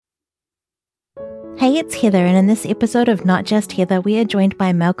Hey, it's Heather, and in this episode of Not Just Heather, we are joined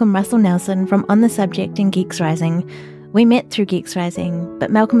by Malcolm Russell Nelson from On the Subject and Geeks Rising. We met through Geeks Rising, but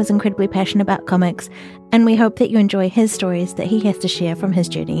Malcolm is incredibly passionate about comics, and we hope that you enjoy his stories that he has to share from his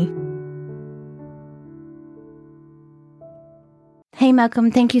journey. Hey Malcolm,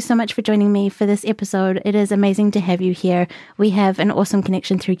 thank you so much for joining me for this episode. It is amazing to have you here. We have an awesome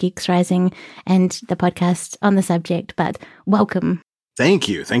connection through Geeks Rising and the podcast On the Subject, but welcome. Thank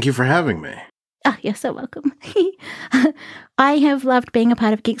you. Thank you for having me. Oh, you're so welcome. I have loved being a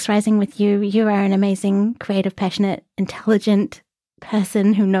part of Geeks Rising with you. You are an amazing, creative, passionate, intelligent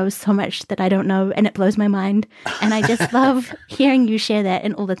person who knows so much that I don't know, and it blows my mind. And I just love hearing you share that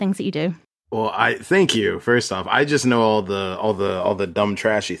and all the things that you do. Well, I thank you. First off, I just know all the dumb,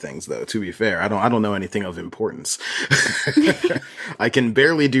 trashy things, though. To be fair, I don't know anything of importance. I can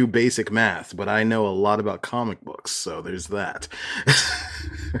barely do basic math, but I know a lot about comic books, so there's that.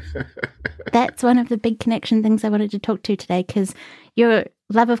 That's one of the big connection things I wanted to talk to today, because your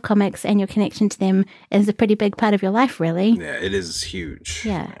love of comics and your connection to them is a pretty big part of your life, really. Yeah, it is huge.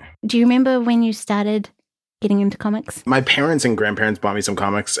 Yeah. Do you remember when you started getting into comics? My parents and grandparents bought me some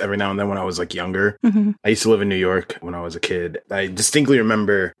comics every now and then when I was younger. Mm-hmm. I used to live in New York when I was a kid. I distinctly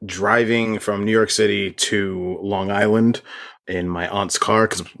remember driving from New York City to Long Island in my aunt's car,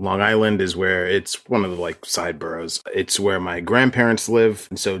 because Long Island is where it's one of the side boroughs. It's where my grandparents live.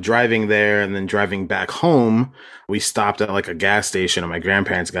 And so driving there and then driving back home, we stopped at a gas station, and my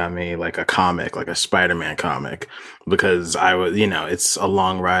grandparents got me a comic, a Spider-Man comic, because I was, it's a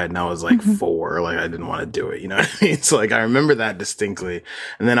long ride and I was mm-hmm. 4, I didn't want to do it. You know what I mean? So I remember that distinctly.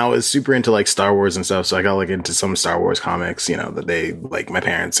 And then I was super into Star Wars and stuff. So I got into some Star Wars comics, that they my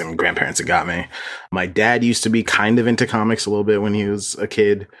parents and grandparents had got me. My dad used to be kind of into comics a little bit when he was a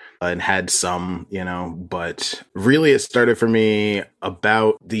kid and had some, but really it started for me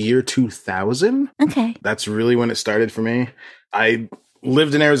about the year 2000. Okay. That's really when it started for me. I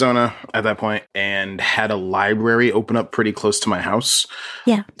lived in Arizona at that point and had a library open up pretty close to my house.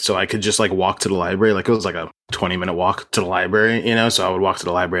 Yeah. So I could just walk to the library. It was a 20-minute walk to the library, So I would walk to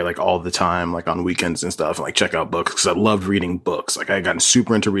the library all the time, on weekends and stuff, and check out books, because I loved reading books. I got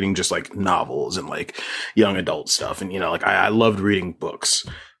super into reading just novels and young adult stuff. And, I loved reading books.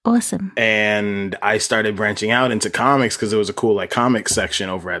 Awesome. And I started branching out into comics because there was a cool comics section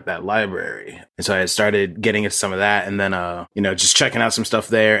over at that library. And so I had started getting into some of that, and then, just checking out some stuff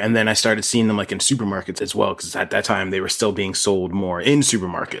there. And then I started seeing them in supermarkets as well, because at that time they were still being sold more in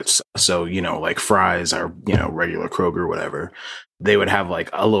supermarkets. So, Fry's or, regular Kroger, whatever, they would have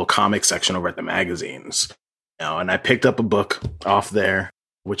a little comic section over at the magazines. And I picked up a book off there,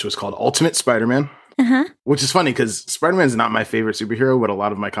 which was called Ultimate Spider-Man. Uh-huh. Which is funny because Spider-Man's not my favorite superhero, but a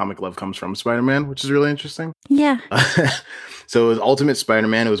lot of my comic love comes from Spider-Man, which is really interesting. Yeah. So it was Ultimate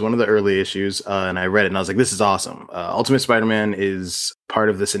Spider-Man. It was one of the early issues, and I read it, and I was like, this is awesome. Ultimate Spider-Man is part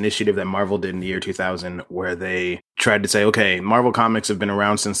of this initiative that Marvel did in the year 2000, where they tried to say, okay, Marvel Comics have been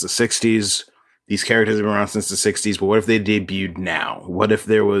around since the 60s. These characters have been around since the 60s, but what if they debuted now? What if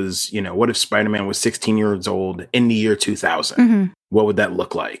there was, what if Spider-Man was 16 years old in the year 2000? Mm-hmm. What would that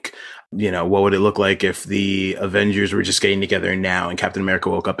look like? What would it look like if the Avengers were just getting together now and Captain America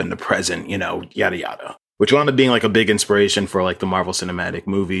woke up in the present, yada, yada. Which wound up being a big inspiration for the Marvel Cinematic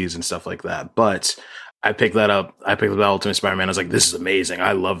movies and stuff like that. But I picked that up. I picked up Ultimate Spider-Man. I was like, this is amazing.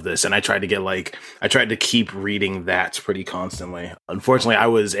 I love this. And I tried to keep reading that pretty constantly. Unfortunately, I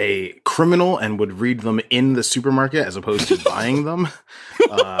was a criminal and would read them in the supermarket as opposed to buying them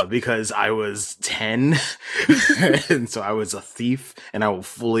because I was 10. And so I was a thief, and I will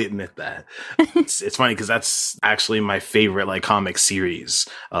fully admit that. It's funny because that's actually my favorite comic series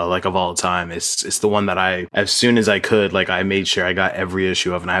of all time. It's the one that as soon as I could, I made sure I got every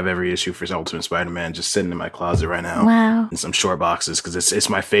issue of, and I have every issue for Ultimate Spider-Man just sitting in my closet right now. Wow. In some short boxes, because it's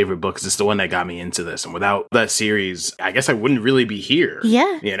my favorite book, because it's the one that got me into this. And without that series, I guess I wouldn't really be here.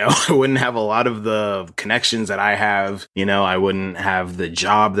 Yeah. I wouldn't have a lot of the connections that I have. I wouldn't have the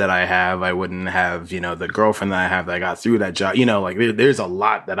job that I have. I wouldn't have, the girlfriend that I have that I got through that job. There's a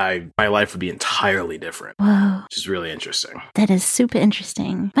lot that my life would be entirely different. Whoa. Which is really interesting. That is super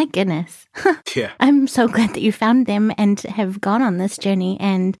interesting. My goodness. Yeah. I'm so glad that you found them and have gone on this journey,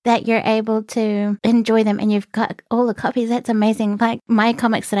 and that you're able to enjoy them, and you've got all the copies. That's amazing. My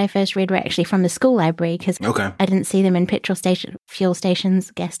comics that I first read were actually from the school library, because I didn't see them in fuel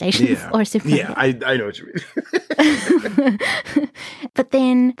stations, gas stations, or supermarkets. Yeah, I know what you mean. But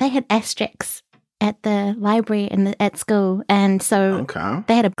then they had asterisks at the library and at school, and so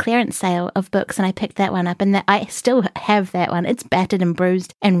they had a clearance sale of books, and I picked that one up, and I still have that one. It's battered and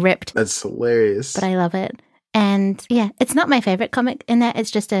bruised and ripped. That's hilarious. But I love it. And yeah, it's not my favorite comic in that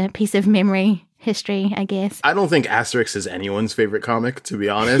it's just a piece of memory history, I guess. I don't think Asterix is anyone's favorite comic, to be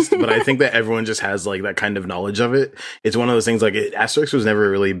honest, but I think that everyone just has like that kind of knowledge of it. It's one of those things like Asterix was never a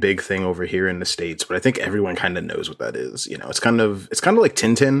really big thing over here in the States, but I think everyone kind of knows what that is. You know, it's kind of like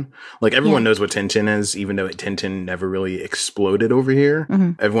Tintin. Like everyone knows what Tintin is, even though Tintin never really exploded over here.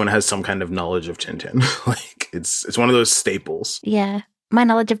 Mm-hmm. Everyone has some kind of knowledge of Tintin. Like it's one of those staples. Yeah. My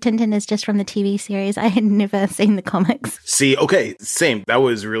knowledge of Tintin is just from the TV series. I had never seen the comics. See, okay, same. That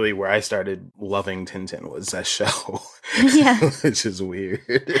was really where I started loving Tintin, was that show. Yeah. Which is weird.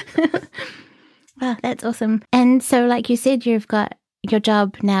 Wow, that's awesome. And so, like you said, you've got your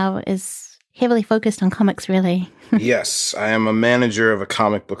job now is heavily focused on comics, really. Yes, I am a manager of a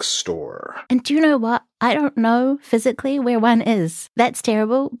comic book store. And do you know what? I don't know physically where one is. That's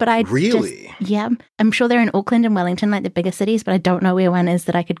terrible, but I Really? Yeah. I'm sure they're in Auckland and Wellington, like the bigger cities, but I don't know where one is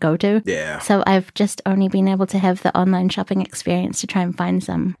that I could go to. Yeah. So I've just only been able to have the online shopping experience to try and find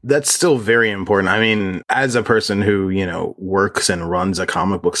some. That's still very important. I mean, as a person who, you know, works and runs a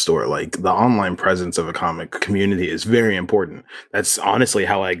comic book store, like the online presence of a comic community is very important. That's honestly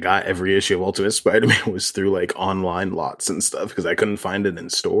how I got every issue of Ultimate Spider-Man was through like online lots and stuff because I couldn't find it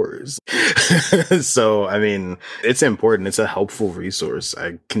in stores. So, I mean, it's important. It's a helpful resource.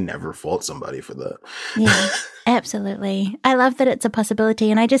 I can never fault somebody for that. Yeah, absolutely. I love that it's a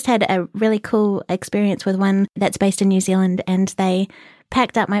possibility. And I just had a really cool experience with one that's based in New Zealand, and they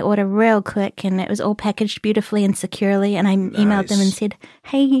packed up my order real quick and it was all packaged beautifully and securely. And I emailed them and said,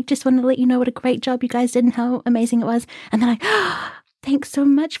 hey, just wanted to let you know what a great job you guys did and how amazing it was. And they're like, oh, thanks so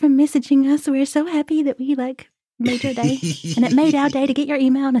much for messaging us. We're so happy that we made your day. And it made our day to get your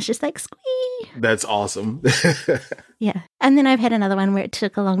email. And it's just like, squee. That's awesome. Yeah. And then I've had another one where it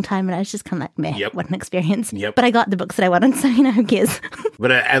took a long time and I was just kind of like, meh, what an experience. Yep. But I got the books that I wanted, so, you know, who cares?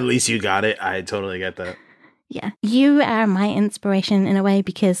 But at least you got it. I totally get that. Yeah. You are my inspiration in a way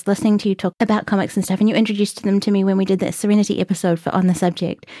because listening to you talk about comics and stuff, and you introduced them to me when we did that Serenity episode for On the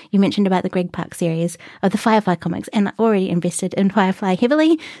Subject. You mentioned about the Greg Pak series of the Firefly comics, and I already invested in Firefly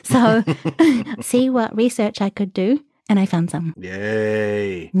heavily. So see what research I could do. And I found some.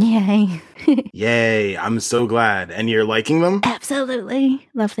 Yay. Yay. Yay. I'm so glad. And you're liking them? Absolutely.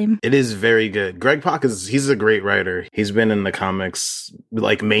 Love them. It is very good. Greg Pak he's a great writer. He's been in the comics,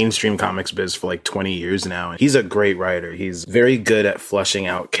 like mainstream comics biz for like 20 years now. He's a great writer. He's very good at fleshing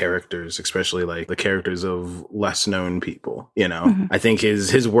out characters, especially like the characters of less known people, you know? Mm-hmm. I think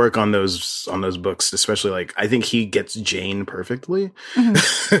his work on those books, especially like, I think he gets Jane perfectly.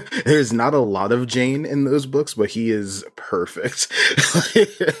 Mm-hmm. There's not a lot of Jane in those books, but he is perfect.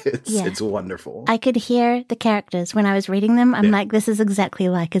 It's wonderful. I could hear the characters when I was reading them. I'm like, this is exactly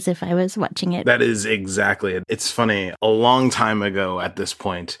like as if I was watching it. That is exactly it. It's funny. A long time ago at this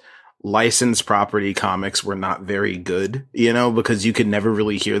point, licensed property comics were not very good, you know, because you could never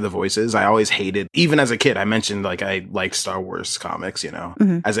really hear the voices. I always hated, even as a kid, I mentioned like I like Star Wars comics, you know.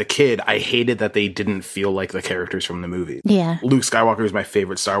 Mm-hmm. As a kid, I hated that they didn't feel like the characters from the movie. Yeah. Luke Skywalker is my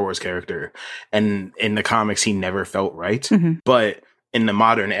favorite Star Wars character, and in the comics, he never felt right. Mm-hmm. But in the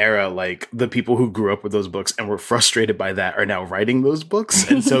modern era, like the people who grew up with those books and were frustrated by that are now writing those books.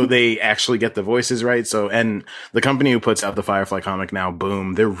 And so they actually get the voices right. So, and the company who puts out the Firefly comic now,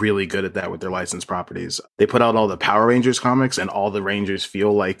 Boom, they're really good at that with their licensed properties. They put out all the Power Rangers comics and all the Rangers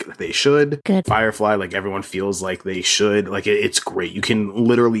feel like they should. Good. Firefly, like everyone feels like they should. Like it's great. You can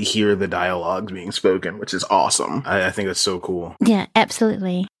literally hear the dialogues being spoken, which is awesome. I think that's so cool. Yeah,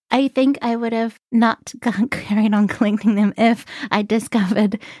 absolutely. I think I would have not carried on collecting them if I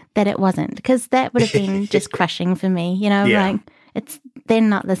discovered that it wasn't, because that would have been just crushing for me, you know, like they're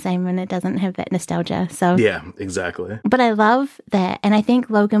not the same and it doesn't have that nostalgia. So yeah, exactly. But I love that. And I think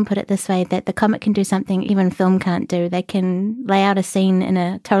Logan put it this way, that the comic can do something even film can't do. They can lay out a scene in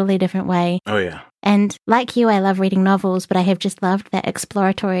a totally different way. Oh yeah. And like you, I love reading novels, but I have just loved that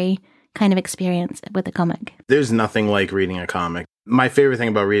exploratory kind of experience with a comic. There's nothing like reading a comic. My favorite thing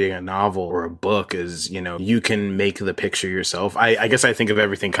about reading a novel or a book is, you know, you can make the picture yourself. I guess I think of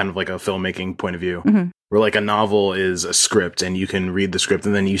everything kind of like a filmmaking point of view. Mm-hmm. Where like a novel is a script and you can read the script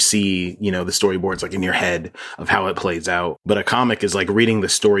and then you see, you know, the storyboards like in your head of how it plays out. But a comic is like reading the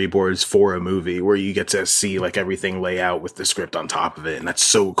storyboards for a movie where you get to see like everything lay out with the script on top of it. And that's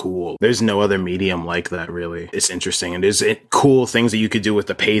so cool. There's no other medium like that, really. It's interesting. And there's cool things that you could do with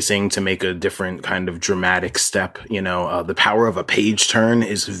the pacing to make a different kind of dramatic step. You know, the power of a page turn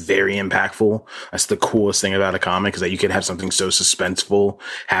is very impactful. That's the coolest thing about a comic, is that you could have something so suspenseful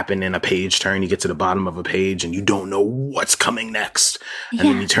happen in a page turn. You get to the bottom of a page and you don't know what's coming next. And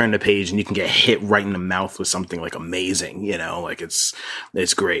then you turn the page and you can get hit right in the mouth with something like amazing, you know, like it's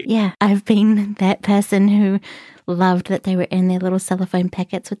great. Yeah. I've been that person who loved that they were in their little cellophane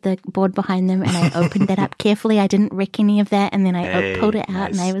packets with the board behind them, and I opened that up carefully. I didn't wreck any of that, and then I pulled it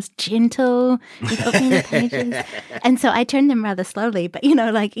out, and I was gentle with opening the pages. And so I turned them rather slowly, but,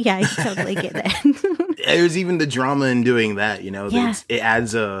 I totally get that. There's even the drama in doing that, Yeah. It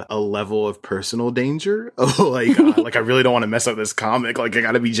adds a level of personal danger. Like I really don't want to mess up this comic. Like, I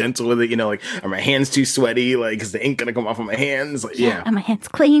got to be gentle with it, are my hands too sweaty? Like, is the ink going to come off of my hands? Like, yeah. Are my hands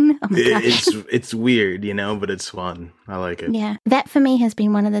clean? Oh my gosh. It's weird, but it's fun. I like it. Yeah. That for me has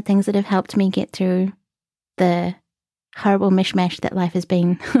been one of the things that have helped me get through the horrible mishmash that life has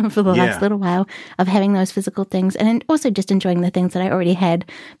been for the last little while, of having those physical things and also just enjoying the things that I already had,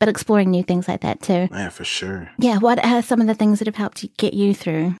 but exploring new things like that too. Yeah, for sure. Yeah. What are some of the things that have helped get you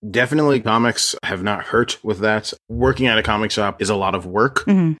through? Definitely comics have not hurt with that. Working at a comic shop is a lot of work.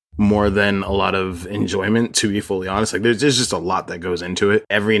 More than a lot of enjoyment, to be fully honest. Like, there's just a lot that goes into it.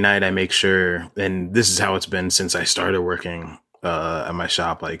 Every night I make sure, and this is how it's been since I started working at my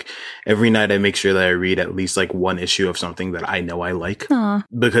shop, like every night I make sure that I read at least like one issue of something that I know I like. Aww.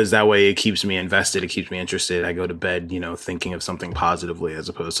 Because that way it keeps me invested, it keeps me interested. I go to bed, thinking of something positively, as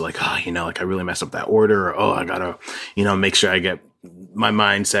opposed to like, like I really messed up that order, or I gotta, make sure I get my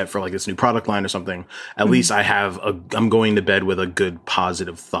mind set for like this new product line or something. At least I'm going to bed with a good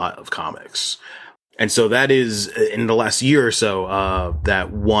positive thought of comics. And so that is, in the last year or so,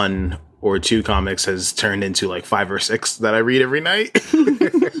 that 1 or 2 comics has turned into like 5 or 6 that I read every night.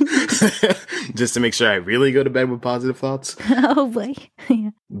 Just to make sure I really go to bed with positive thoughts. Oh boy.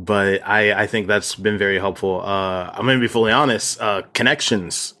 Yeah. But I think that's been very helpful. I'm going to be fully honest.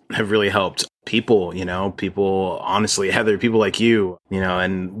 Connections have really helped. People, honestly, Heather, people like you,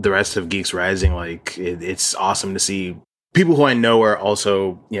 and the rest of Geeks Rising, like it's awesome to see people who I know are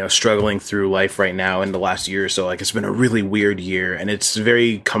also, struggling through life right now in the last year or so. Like, it's been a really weird year, and it's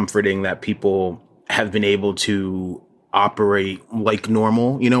very comforting that people have been able to operate like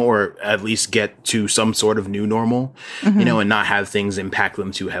normal, or at least get to some sort of new normal, and not have things impact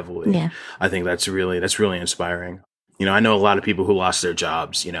them too heavily. Yeah. I think that's really inspiring. I know a lot of people who lost their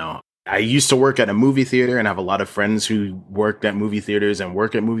jobs, I used to work at a movie theater and have a lot of friends who worked at movie theaters and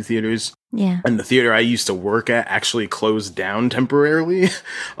work at movie theaters. Yeah. And the theater I used to work at actually closed down temporarily,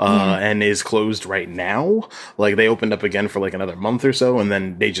 and is closed right now. Like, they opened up again for like another month or so, and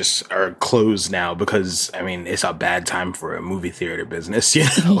then they just are closed now because, it's a bad time for a movie theater business,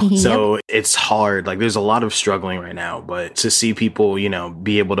 Yep. So it's hard. Like, there's a lot of struggling right now, but to see people,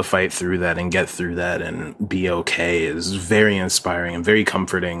 be able to fight through that and get through that and be okay is very inspiring and very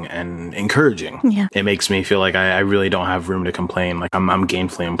comforting and encouraging. Yeah. It makes me feel like I really don't have room to complain. Like, I'm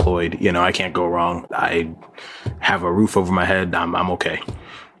gainfully employed, I can't go wrong. I have a roof over my head. I'm okay,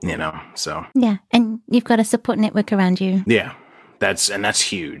 so. Yeah. And you've got a support network around you. Yeah. That's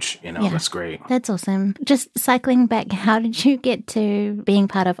huge. That's great. That's awesome. Just cycling back, how did you get to being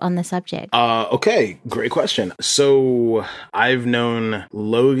part of On the Subject? Okay. Great question. So I've known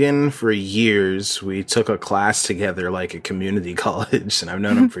Logan for years. We took a class together, like a community college, and I've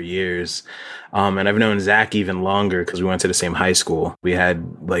known him for years. And I've known Zach even longer because we went to the same high school. We had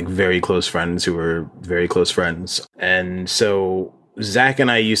like very close friends who were very close friends. And so Zach and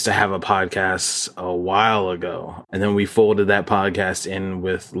I used to have a podcast a while ago, and then we folded that podcast in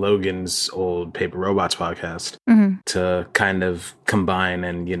with Logan's old Paper Robots podcast to kind of combine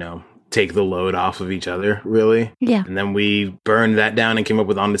and, take the load off of each other, really. Yeah. And then we burned that down and came up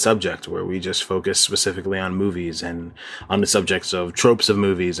with On the Subject, where we just focus specifically on movies and on the subjects of tropes of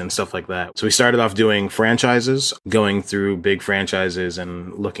movies and stuff like that. So we started off doing franchises, going through big franchises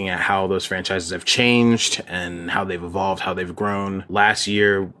and looking at how those franchises have changed and how they've evolved, how they've grown. Last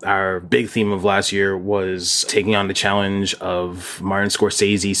year, our big theme of last year was taking on the challenge of Martin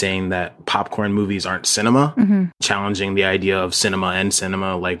Scorsese saying that popcorn movies aren't cinema, challenging the idea of cinema and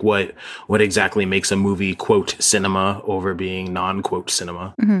cinema, like what exactly makes a movie quote cinema over being non-quote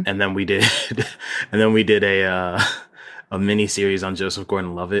cinema. And then we did a mini series on Joseph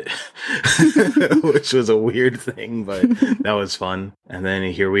Gordon-Levitt, which was a weird thing, but that was fun. And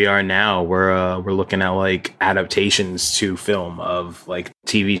then here we are now. We're looking at like adaptations to film of like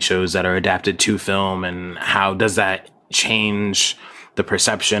TV shows that are adapted to film, and how does that change the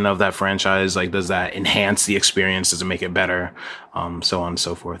perception of that franchise? Like, does that enhance the experience? Does it make it better? So on and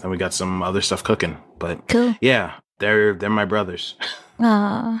so forth. And we got some other stuff cooking, but cool. Yeah, they're my brothers.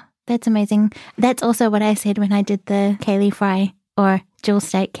 Oh, that's amazing. That's also what I said when I did the Kaylee Fry or Jewel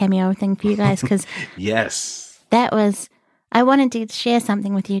Steak cameo thing for you guys, because yes, I wanted to share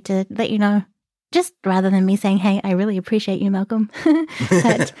something with you to let you know just rather than me saying, hey, I really appreciate you, Malcolm,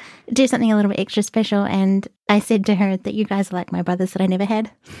 but do something a little bit extra special. And I said to her that you guys are like my brothers that I never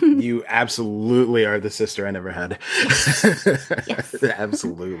had. You absolutely are the sister I never had. Yes.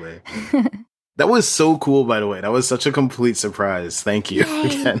 Absolutely. That was so cool, by the way. That was such a complete surprise. Thank you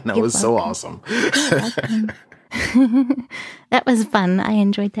again. That was so awesome. That was fun. I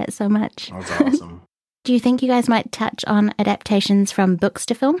enjoyed that so much. That was awesome. Do you think you guys might touch on adaptations from books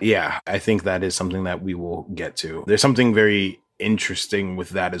to film? Yeah, I think that is something that we will get to. There's something very interesting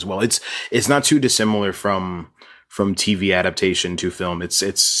with that as well. It's not too dissimilar from TV adaptation to film.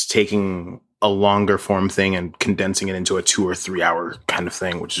 It's taking a longer form thing and condensing it into a 2 or 3 hour kind of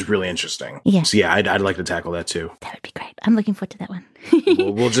thing, which is really interesting. Yeah. So yeah, I'd like to tackle that too. That would be great. I'm looking forward to that one.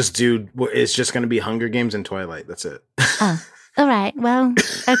 We'll just do, it's just going to be Hunger Games and Twilight. That's it. Oh, all right. Well,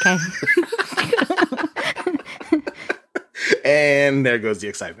 okay. And there goes the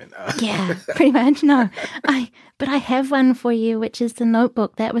excitement. Yeah, pretty much. No, but I have one for you, which is The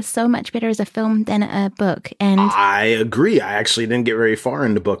Notebook. That was so much better as a film than a book. And I agree. I actually didn't get very far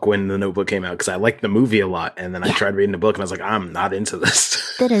in the book when The Notebook came out because I liked the movie a lot. And then I tried reading the book and I was like, I'm not into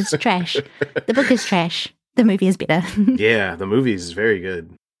this. That is trash. The book is trash. The movie is better. Yeah, the movie is very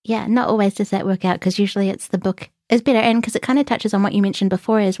good. Yeah, not always does that work out because usually it's the book is better. And because it kind of touches on what you mentioned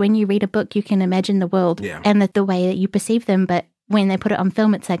before is when you read a book, you can imagine the world and the way that you perceive them. But when they put it on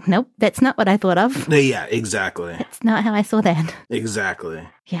film, it's like, nope, that's not what I thought of. Yeah, exactly. That's not how I saw that. Exactly.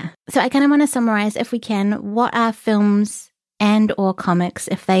 Yeah. So I kind of want to summarize, if we can, what are films and or comics,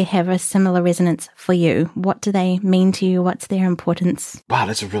 if they have a similar resonance for you? What do they mean to you? What's their importance? Wow,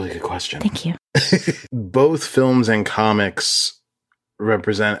 that's a really good question. Thank you. Both films and comics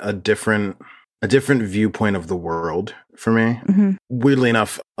represent a different viewpoint of the world for me. Mm-hmm. Weirdly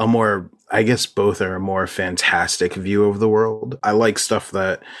enough, I guess both are a more fantastic view of the world. I like stuff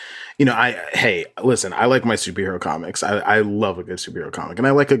that, I like my superhero comics. I love a good superhero comic, and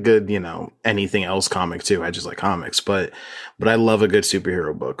I like a good, anything else comic too. I just like comics, but I love a good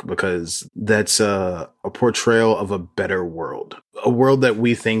superhero book because that's a portrayal of a better world, a world that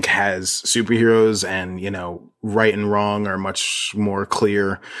we think has superheroes and, right and wrong are much more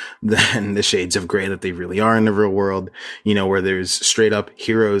clear than the shades of gray that they really are in the real world, where there's straight up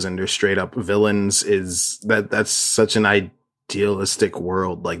heroes and there's straight up villains. That's such an idealistic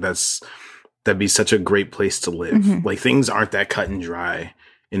world. Like that'd be such a great place to live. Mm-hmm. Like things aren't that cut and dry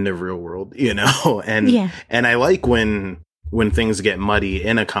in the real world, and I like when things get muddy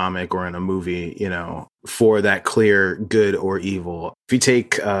in a comic or in a movie, for that clear good or evil. If you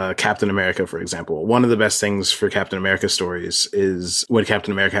take Captain America, for example, one of the best things for Captain America stories is when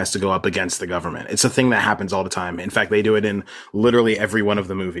Captain America has to go up against the government. It's a thing that happens all the time. In fact, they do it in literally every one of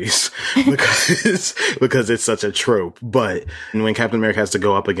the movies because it's such a trope. But when Captain America has to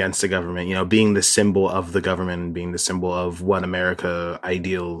go up against the government, being the symbol of the government, being the symbol of what American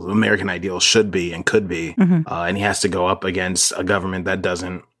ideals should be and could be, and he has to go up against a government that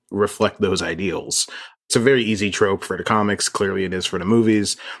doesn't reflect those ideals. It's a very easy trope for the comics. Clearly it is for the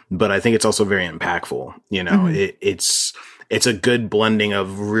movies, but I think it's also very impactful. It's a good blending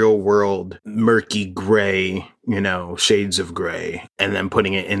of real world, murky gray, shades of gray, and then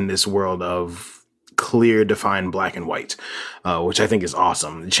putting it in this world of clear, defined black and white, which I think is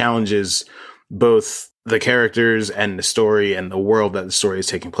awesome. It challenges both the characters and the story and the world that the story is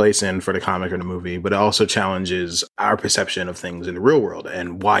taking place in for the comic or the movie, but it also challenges our perception of things in the real world.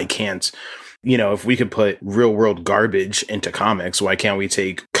 And why can't, if we could put real world garbage into comics, why can't we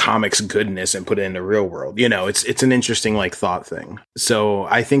take comics goodness and put it in the real world? It's an interesting thought thing. So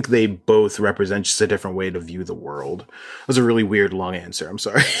I think they both represent just a different way to view the world. It was a really weird long answer. I'm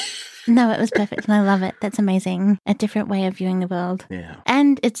sorry. No, it was perfect, and I love it. That's amazing. A different way of viewing the world. Yeah.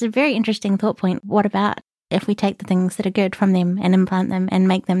 And it's a very interesting thought point. What about if we take the things that are good from them and implant them and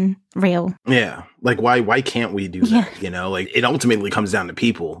make them real? Yeah. Why can't we do that? It ultimately comes down to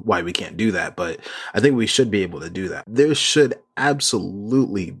people, why we can't do that. But I think we should be able to do that. There should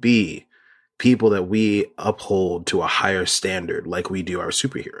absolutely be people that we uphold to a higher standard like we do our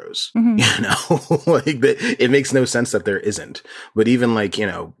superheroes. It makes no sense that there isn't. But even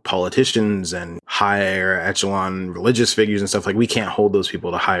politicians and higher echelon religious figures and stuff, we can't hold those people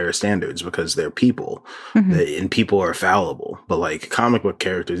to higher standards because they're people and people are fallible. But comic book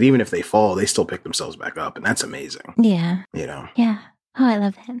characters, even if they fall, they still pick themselves back up, and that's amazing. Yeah. Yeah. Oh, I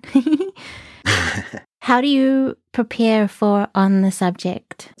love that. How do you prepare for On the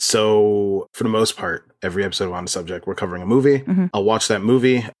Subject? So for the most part, every episode of On the Subject, we're covering a movie. I'll watch that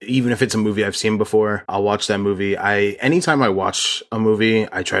movie. Even if it's a movie I've seen before, I'll watch that movie. Anytime I watch a movie,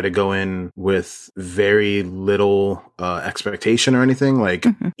 I try to go in with very little expectation or anything. Like,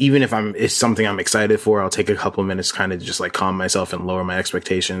 even if it's something I'm excited for, I'll take a couple of minutes kind of just like calm myself and lower my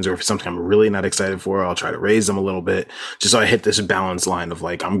expectations. Or if it's something I'm really not excited for, I'll try to raise them a little bit, just so I hit this balance line of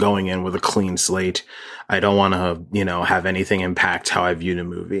like, I'm going in with a clean slate. I don't want to, have anything impact how I view the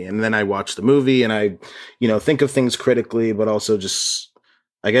movie. And then I watch the movie and I, think of things critically, but also just,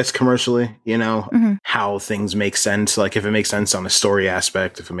 I guess, commercially, how things make sense. Like if it makes sense on a story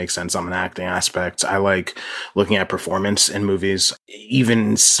aspect, if it makes sense on an acting aspect. I like looking at performance in movies,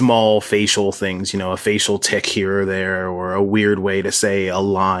 even small facial things, a facial tick here or there, or a weird way to say a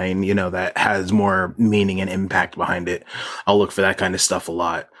line, that has more meaning and impact behind it. I'll look for that kind of stuff a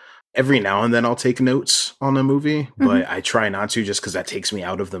lot. Every now and then I'll take notes on a movie, but I try not to, just because that takes me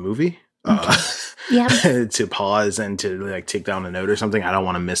out of the movie. To pause and to like take down a note or something. I don't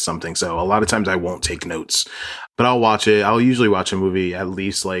want to miss something. So a lot of times I won't take notes, but I'll watch it. I'll usually watch a movie at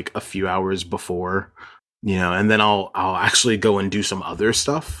least like a few hours before, and then I'll actually go and do some other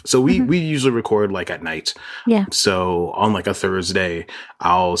stuff. So we usually record like at night. Yeah. So on like a Thursday,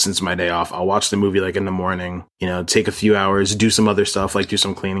 since my day off, I'll watch the movie like in the morning, take a few hours, do some other stuff, like do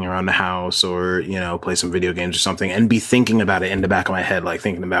some cleaning around the house or, play some video games or something, and be thinking about it in the back of my head, like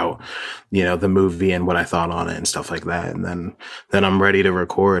thinking about, the movie and what I thought on it and stuff like that. And then I'm ready to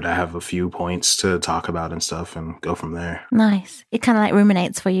record. I have a few points to talk about and stuff and go from there. Nice. It kind of like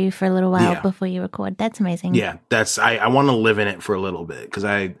ruminates for you for a little while before you record. That's amazing. Yeah. I want to live in it for a little bit, because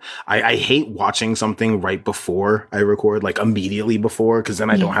I hate watching something right before I record, like immediately before, because then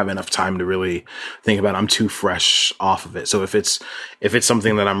I don't have enough time to really think about it. I'm too fresh off of it. So if it's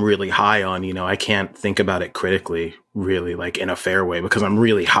something that I'm really high on, I can't think about it critically, really, like in a fair way, because I'm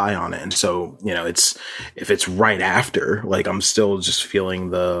really high on it. And so, if it's right after, like I'm still just feeling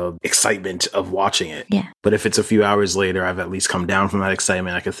the excitement of watching it. Yeah. But if it's a few hours later, I've at least come down from that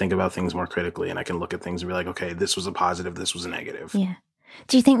excitement. I can think about things more critically, and I can look at things and be like, okay, this was a positive, this was a negative. Yeah.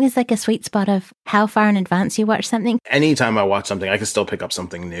 Do you think there's like a sweet spot of how far in advance you watch something? Anytime I watch something, I can still pick up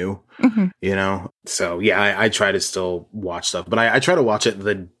something new, So yeah, I try to still watch stuff, but I try to watch it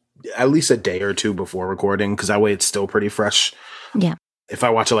at least a day or two before recording, because that way it's still pretty fresh. Yeah. If I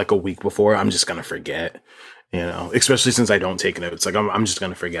watch it like a week before, I'm just going to forget, especially since I don't take notes. Like I'm just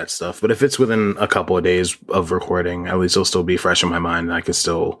going to forget stuff. But if it's within a couple of days of recording, at least it'll still be fresh in my mind, and I can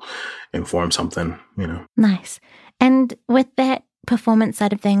still inform something, Nice. And with that performance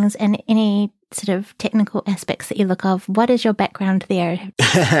side of things and any sort of technical aspects that you look of, what is your background there?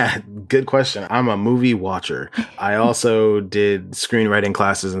 Good question. I'm a movie watcher. I also did screenwriting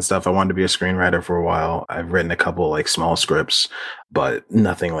classes and stuff. I wanted to be a screenwriter for a while. I've written a couple like small scripts, but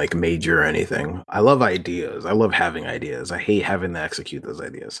nothing like major or anything. I love ideas. I love having ideas. I hate having to execute those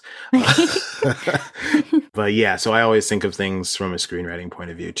ideas. But yeah, so I always think of things from a screenwriting point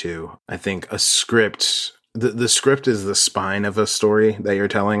of view too. I think a script, the script is the spine of a story that you're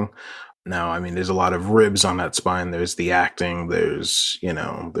telling. Now, I mean, there's a lot of ribs on that spine. There's the acting, there's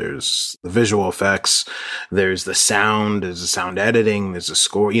the visual effects, there's the sound, there's the sound editing, there's the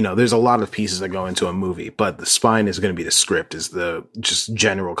score, there's a lot of pieces that go into a movie, but the spine is going to be the script, is the just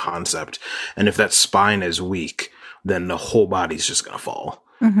general concept. And if that spine is weak, then the whole body's just going to fall.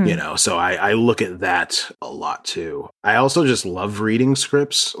 So I look at that a lot too. I also just love reading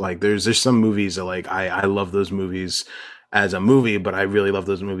scripts. Like there's some movies that like, I love those movies as a movie, but I really love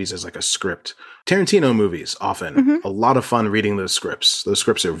those movies as like a script. Tarantino movies, often a lot of fun reading those scripts. Those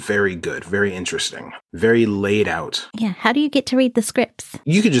scripts are very good, very interesting, very laid out. Yeah. How do you get to read the scripts?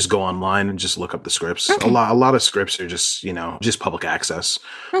 You could just go online and just look up the scripts. Okay. A lot of scripts are just, just public access.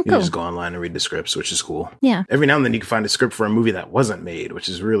 Oh, cool. You just go online and read the scripts, which is cool. Yeah. Every now and then you can find a script for a movie that wasn't made, which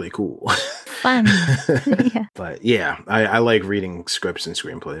is really cool. Fun. Yeah. But yeah, I like reading scripts and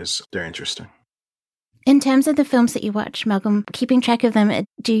screenplays. They're interesting. In terms of the films that you watch, Malcolm, keeping track of them,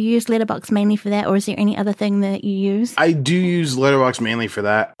 do you use Letterboxd mainly for that, or is there any other thing that you use? I do use Letterboxd mainly for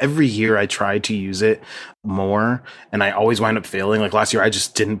that. Every year I try to use it more, and I always wind up failing. Like last year, I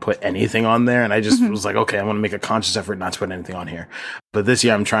just didn't put anything on there, and I just was like, okay, I want to make a conscious effort not to put anything on here. But this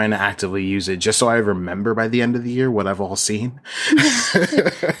year I'm trying to actively use it just so I remember by the end of the year what I've all seen.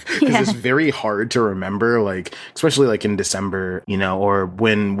 Because it's very hard to remember, like, especially like in December, you know, or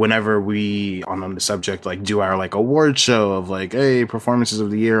whenever we on the subject, like do our like award show of like, hey, performances of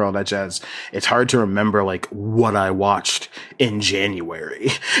the year, all that jazz. It's hard to remember like what I watched in January,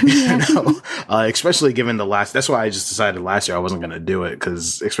 you know, especially given that's why I just decided last year I wasn't going to do it.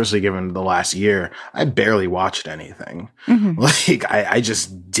 Cause especially given the last year, I barely watched anything. Like I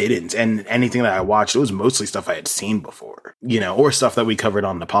just didn't. And anything that I watched, it was mostly stuff I had seen before, you know, or stuff that we covered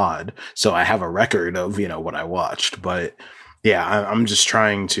on the pod. So I have a record of, you know, what I watched. But yeah, I'm just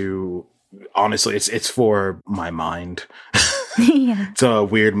trying to, honestly, it's for my mind. It's a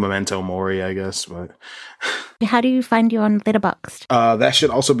weird memento mori, I guess. But how do you find you on Letterboxd? That should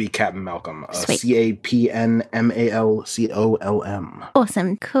also be Captain Malcolm. CapnMalcolm.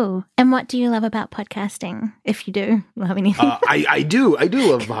 Awesome. Cool. And what do you love about podcasting? If you do love anything. I do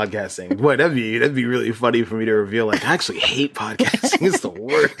love podcasting. Boy, that'd be really funny for me to reveal. Like, I actually hate podcasting. It's the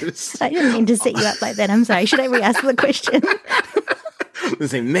worst. I didn't mean to set you up like that. I'm sorry. Should I re-ask the question? I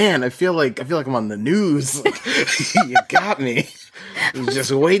say, man, I feel like I'm on the news. You got me. I was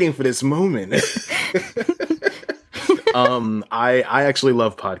just waiting for this moment. I actually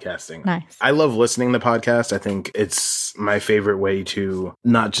love podcasting. Nice. I love listening to podcasts. I think it's my favorite way to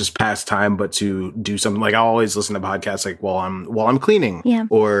not just pass time, but to do something. Like I always listen to podcasts like while I'm cleaning. Yeah.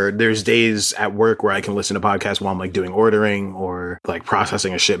 Or there's days at work where I can listen to podcasts while I'm like doing ordering or like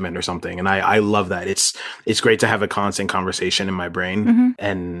processing a shipment or something. And I love that. It's great to have a constant conversation in my brain.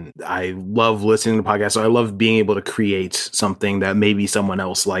 And I love listening to podcasts. So I love being able to create something that maybe someone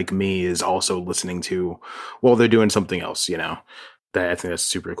else like me is also listening to while they're doing something else, you know. I think that's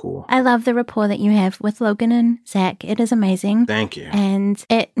super cool. I love the rapport that you have with Logan and Zach. It is amazing. Thank you. And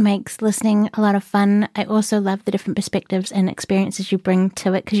it makes listening a lot of fun. I also love the different perspectives and experiences you bring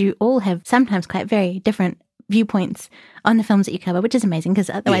to it because you all have sometimes quite very different viewpoints on the films that you cover, which is amazing because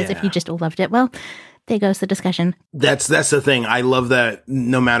otherwise if you just all loved it, well, there goes the discussion. That's the thing. I love that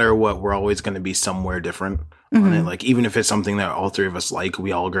no matter what, we're always going to be somewhere different on it. Like, even if it's something that all three of us like,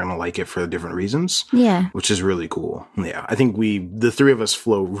 we all are going to like it for different reasons. Yeah. Which is really cool. Yeah. I think the three of us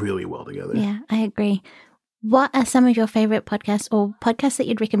flow really well together. Yeah, I agree. What are some of your favorite podcasts or podcasts that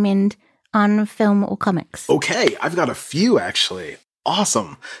you'd recommend on film or comics? Okay. I've got a few actually.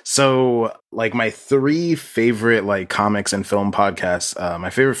 Awesome. So like my three favorite like comics and film podcasts, my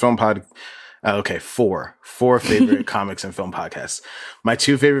favorite film four favorite comics and film podcasts. My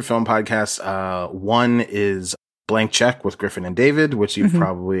two favorite film podcasts, one is Blank Check with Griffin and David, which you've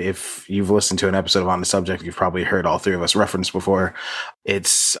probably, if you've listened to an episode of On the Subject, you've probably heard all three of us reference before.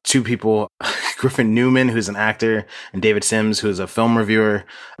 It's two people, Griffin Newman, who's an actor, and David Sims, who's a film reviewer.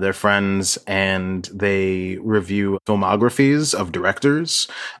 They're friends, and they review filmographies of directors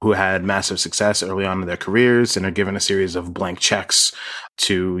who had massive success early on in their careers and are given a series of blank checks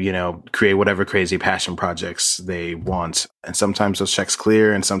to, you know, create whatever crazy passion projects they want. And sometimes those checks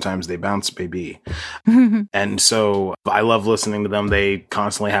clear and sometimes they bounce, baby. And so I love listening to them. They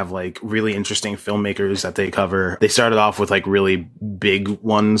constantly have like really interesting filmmakers that they cover. They started off with like really big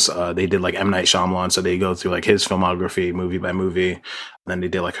ones. They did like M. Night Shyamalan. So they go through like his filmography movie by movie. Then they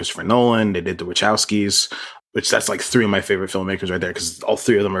did like Christopher Nolan. They did the Wachowskis, which that's like three of my favorite filmmakers right there because all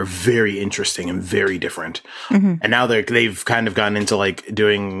three of them are very interesting and very different. And now they've kind of gotten into like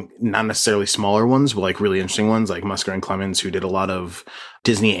doing not necessarily smaller ones, but like really interesting ones like Musker and Clemens, who did a lot of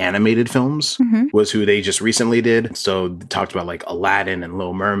Disney animated films, was who they just recently did. So they talked about like Aladdin and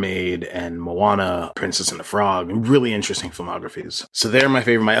Little Mermaid and Moana, Princess and the Frog, and really interesting filmographies. So they're my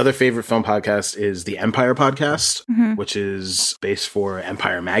favorite. My other favorite film podcast is the Empire Podcast, which is based for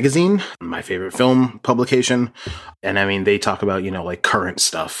Empire Magazine, my favorite film publication. And I mean, they talk about, you know, like current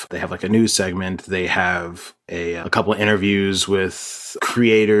stuff. They have like a news segment. They have a couple of interviews with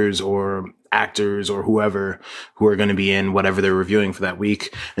creators or actors or whoever who are going to be in whatever they're reviewing for that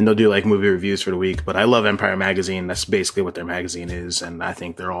week. And they'll do like movie reviews for the week. But I love Empire Magazine. That's basically what their magazine is. And I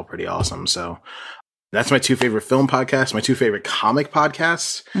think they're all pretty awesome. So that's my two favorite film podcasts. My two favorite comic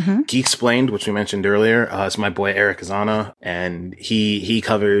podcasts, Geek Explained, which we mentioned earlier. It's my boy Eric Azana, and he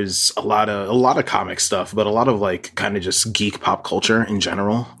covers a lot of comic stuff, but a lot of like kind of just geek pop culture in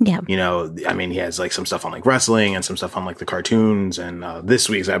general. Yeah, you know, I mean, he has like some stuff on like wrestling and some stuff on like the cartoons. And this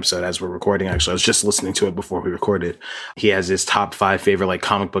week's episode, as we're recording, actually, I was just listening to it before we recorded. He has his top 5 favorite like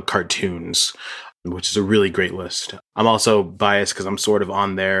comic book cartoons, which is a really great list. I'm also biased because I'm sort of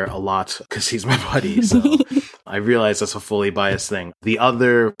on there a lot because he's my buddy. So I realize that's a fully biased thing. The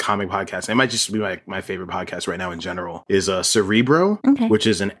other comic podcast, it might just be my favorite podcast right now in general, is Cerebro, which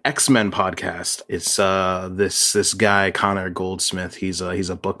is an X-Men podcast. It's this guy, Connor Goldsmith. He's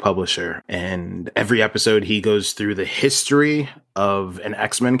a book publisher, and every episode he goes through the history of an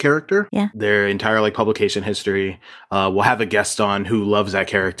X-Men character, their entire publication history. We'll have a guest on who loves that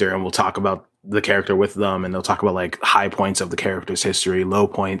character, and we'll talk about the character with them, and they'll talk about high points of the character's history, low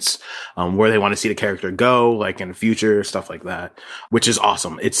points, where they want to see the character go, in the future, stuff like that, which is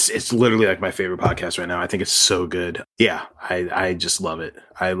awesome. It's literally my favorite podcast right now. I think it's so good. Yeah, I just love it.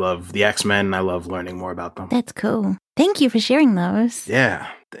 I love the X-Men, and I love learning more about them. That's cool. Thank you for sharing those. Yeah.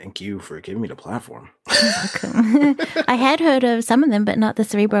 Thank you for giving me the platform. You're welcome. I had heard of some of them, but not the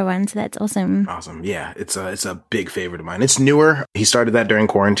Cerebro one, so that's awesome. Awesome. Yeah, it's a big favorite of mine. It's newer. He started that during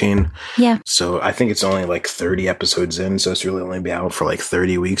quarantine. Yeah. So I think it's only 30 episodes in, so it's really only been out for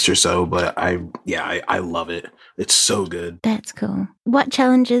 30 weeks or so, but I love it. It's so good. That's cool. What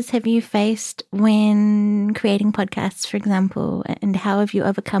challenges have you faced when creating podcasts, for example, and how have you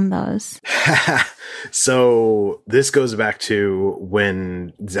overcome those? So this goes back to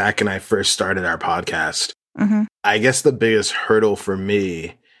when Zach and I first started our podcast. Mm-hmm. I guess the biggest hurdle for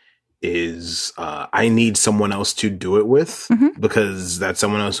me is I need someone else to do it with, because that's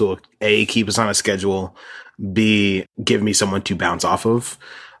someone else who will A, keep us on a schedule, B, give me someone to bounce off of.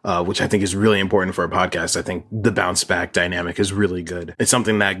 Which I think is really important for a podcast. I think the bounce back dynamic is really good. It's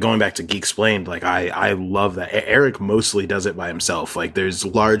something that, going back to Geeksplained, I love that. Eric mostly does it by himself. There's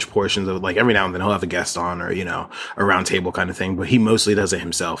large portions of every now and then he'll have a guest on, or, a round table kind of thing, but he mostly does it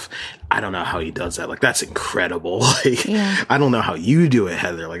himself. I don't know how he does that. That's incredible. I don't know how you do it,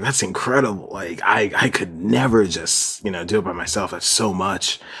 Heather. That's incredible. I could never just, do it by myself. That's so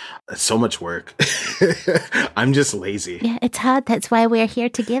much. That's so much work. I'm just lazy. Yeah, it's hard. That's why we're here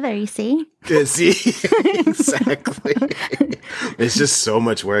together, you see? Yeah, see? Exactly. It's just so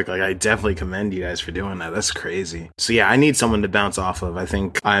much work. I definitely commend you guys for doing that. That's crazy. So yeah, I need someone to bounce off of. I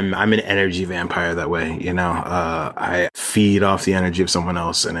think I'm an energy vampire that way, I feed off the energy of someone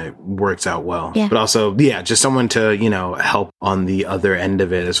else, and it works out well. Yeah. But also, just someone to, help on the other end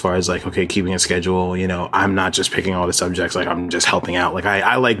of it, as far as keeping a schedule. I'm not just picking all the subjects. I'm just helping out.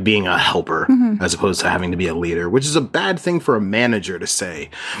 I like being a helper as opposed to having to be a leader, which is a bad thing for a manager to say,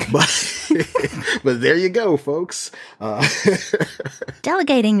 but there you go, folks.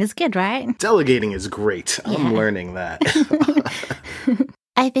 Delegating is good, right? Delegating is great. Yeah. I'm learning that.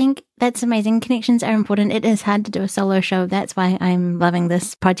 I think that's amazing. Connections are important. It is hard to do a solo show. That's why I'm loving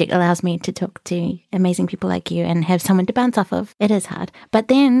this project. It allows me to talk to amazing people like you and have someone to bounce off of. It is hard. But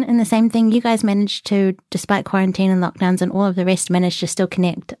then, in the same thing, you guys managed to, despite quarantine and lockdowns and all of the rest, managed to still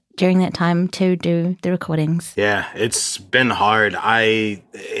connect during that time to do the recordings. Yeah, it's been hard.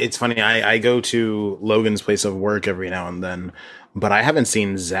 It's funny. I go to Logan's place of work every now and then, but I haven't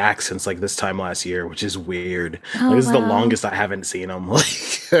seen Zach since this time last year, which is weird. This is the longest I haven't seen him.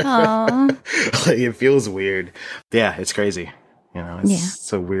 It feels weird. Yeah, it's crazy.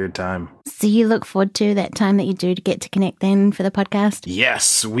 It's a weird time. So you look forward to that time that you do to get to connect then for the podcast?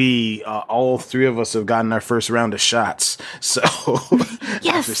 Yes, we, all three of us have gotten our first round of shots. So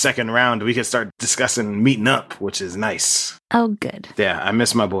yes. After second round, we can start discussing meeting up, which is nice. Oh, good. Yeah, I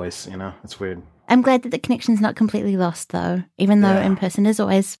miss my boys, it's weird. I'm glad that the connection's not completely lost, though, even though in person is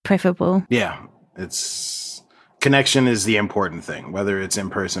always preferable. Yeah, connection is the important thing, whether it's in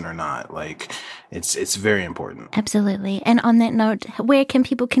person or not. It's very important. Absolutely. And on that note, where can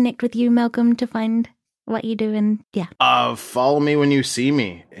people connect with you, Malcolm, to find what you do? And follow me when you see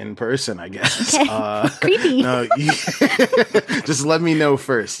me in person, I guess. Okay. Creepy. No, just let me know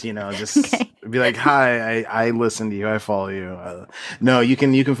first, just be like, hi, I listen to you, I follow you. No, you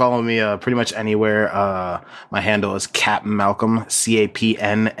can follow me pretty much anywhere. My handle is Captain Malcolm,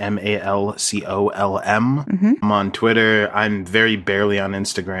 CapNMalcolm. I'm on Twitter. I'm very barely on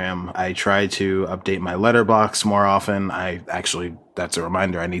Instagram. I try to update my letterbox more often. That's a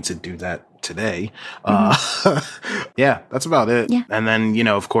reminder, I need to do that today. Yeah, that's about it. Yeah. And then,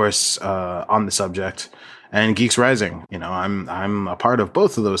 of course, on the subject and Geeks Rising, I'm a part of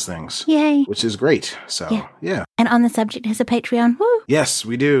both of those things. Yay. Which is great. So, yeah. And on the subject has a Patreon. Woo. Yes,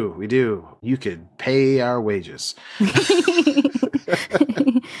 we do. You could pay our wages.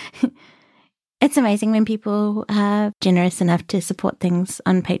 It's amazing when people are generous enough to support things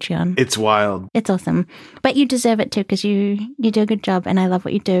on Patreon. It's wild. It's awesome. But you deserve it too, because you do a good job, and I love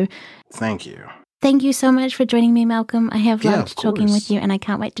what you do. Thank you. Thank you so much for joining me, Malcolm. I have loved talking with you, and I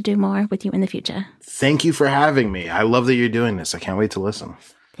can't wait to do more with you in the future. Thank you for having me. I love that you're doing this. I can't wait to listen.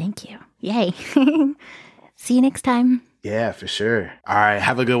 Thank you. Yay. See you next time. Yeah, for sure. All right.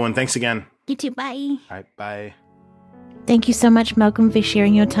 Have a good one. Thanks again. You too. Bye. All right, bye. Thank you so much, Malcolm, for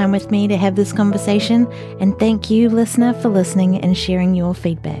sharing your time with me to have this conversation. And thank you, listener, for listening and sharing your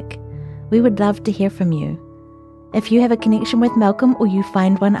feedback. We would love to hear from you. If you have a connection with Malcolm or you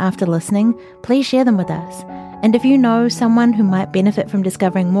find one after listening, please share them with us. And if you know someone who might benefit from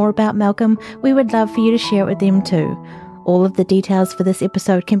discovering more about Malcolm, we would love for you to share it with them too. All of the details for this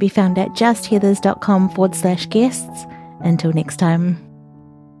episode can be found at justheathers.com/guests. Until next time.